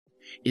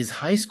Is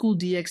High School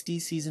DxD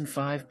Season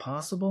 5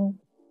 possible?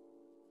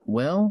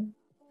 Well,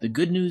 the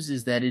good news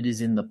is that it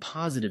is in the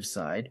positive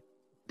side,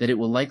 that it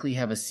will likely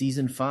have a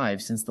Season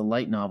 5 since the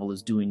light novel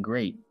is doing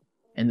great,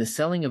 and the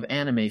selling of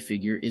anime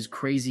figure is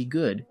crazy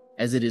good,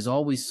 as it is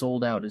always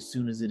sold out as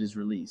soon as it is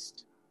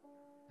released.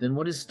 Then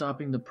what is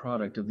stopping the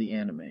product of the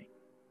anime?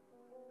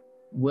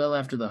 Well,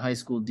 after the High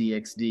School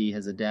DxD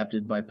has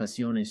adapted by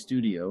Passione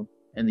Studio,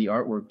 and the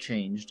artwork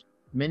changed,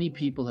 many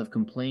people have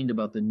complained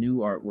about the new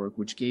artwork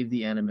which gave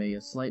the anime a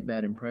slight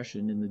bad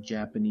impression in the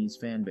Japanese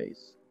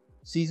fanbase.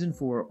 Season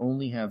 4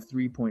 only have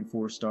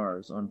 3.4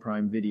 stars on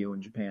Prime Video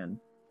in Japan,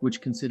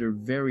 which consider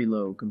very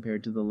low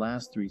compared to the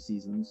last 3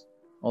 seasons,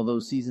 although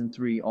Season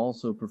 3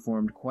 also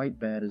performed quite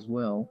bad as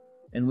well,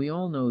 and we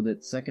all know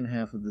that second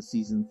half of the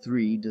Season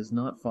 3 does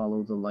not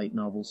follow the light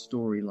novel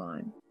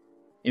storyline.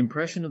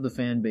 Impression of the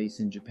fanbase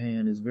in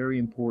Japan is very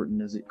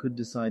important as it could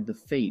decide the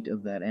fate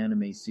of that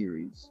anime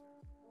series.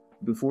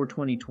 Before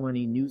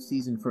 2020, new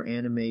season for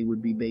anime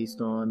would be based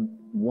on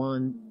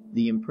 1.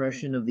 The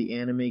impression of the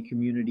anime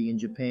community in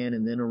Japan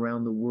and then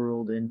around the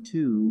world, and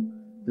 2.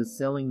 The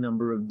selling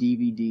number of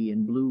DVD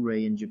and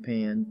Blu-ray in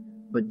Japan,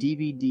 but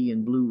DVD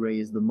and Blu-ray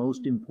is the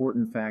most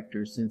important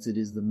factor since it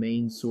is the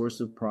main source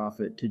of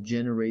profit to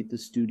generate the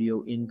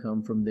studio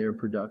income from their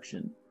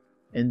production.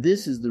 And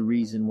this is the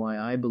reason why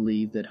I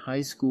believe that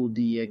High School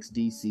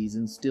DxD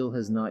season still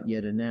has not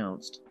yet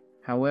announced.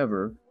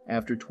 However,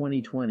 after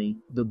 2020,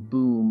 the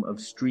boom of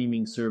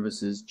streaming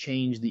services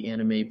changed the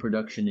anime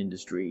production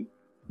industry.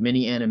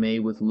 Many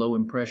anime with low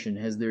impression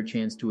has their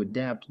chance to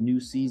adapt new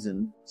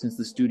season since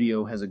the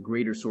studio has a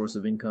greater source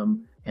of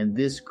income, and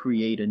this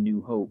create a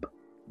new hope.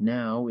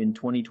 Now, in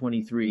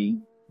 2023,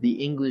 the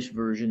English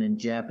version and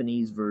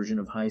Japanese version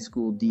of High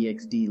School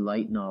DxD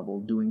light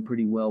novel doing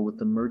pretty well with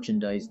the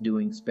merchandise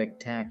doing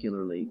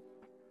spectacularly.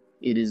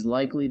 It is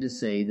likely to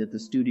say that the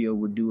studio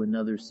would do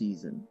another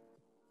season.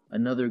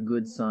 Another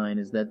good sign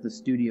is that the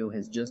studio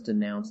has just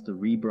announced the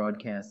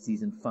rebroadcast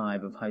Season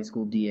 5 of High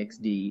School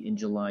DxD in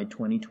July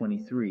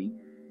 2023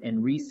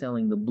 and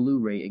reselling the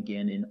Blu-ray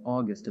again in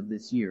August of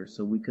this year,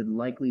 so we could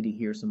likely to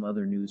hear some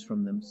other news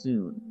from them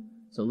soon.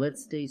 So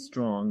let's stay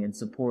strong and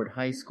support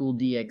High School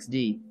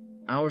DxD.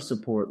 Our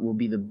support will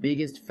be the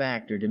biggest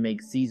factor to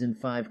make Season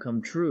 5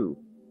 come true.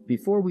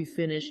 Before we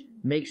finish,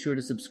 make sure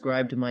to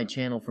subscribe to my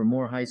channel for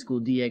more High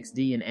School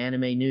DxD and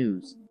anime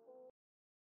news.